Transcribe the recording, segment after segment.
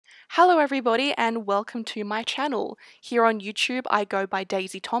Hello everybody and welcome to my channel. Here on YouTube I go by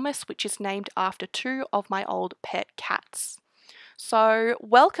Daisy Thomas, which is named after two of my old pet cats. So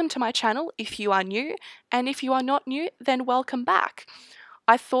welcome to my channel if you are new, and if you are not new then welcome back.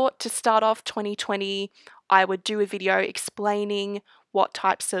 I thought to start off 2020 I would do a video explaining what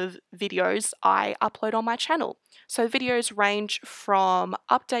types of videos I upload on my channel. So videos range from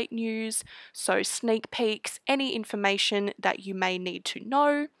update news, so sneak peeks, any information that you may need to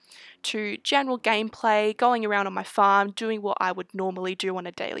know, to general gameplay, going around on my farm, doing what I would normally do on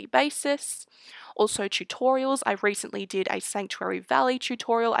a daily basis. Also tutorials. I recently did a Sanctuary Valley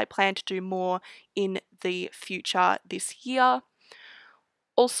tutorial. I plan to do more in the future this year.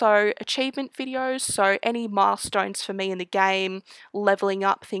 Also achievement videos, so any milestones for me in the game, leveling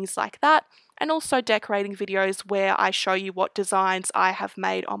up, things like that. And also decorating videos where I show you what designs I have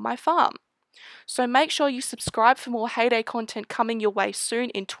made on my farm. So make sure you subscribe for more Heyday content coming your way soon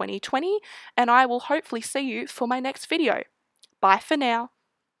in 2020, and I will hopefully see you for my next video. Bye for now.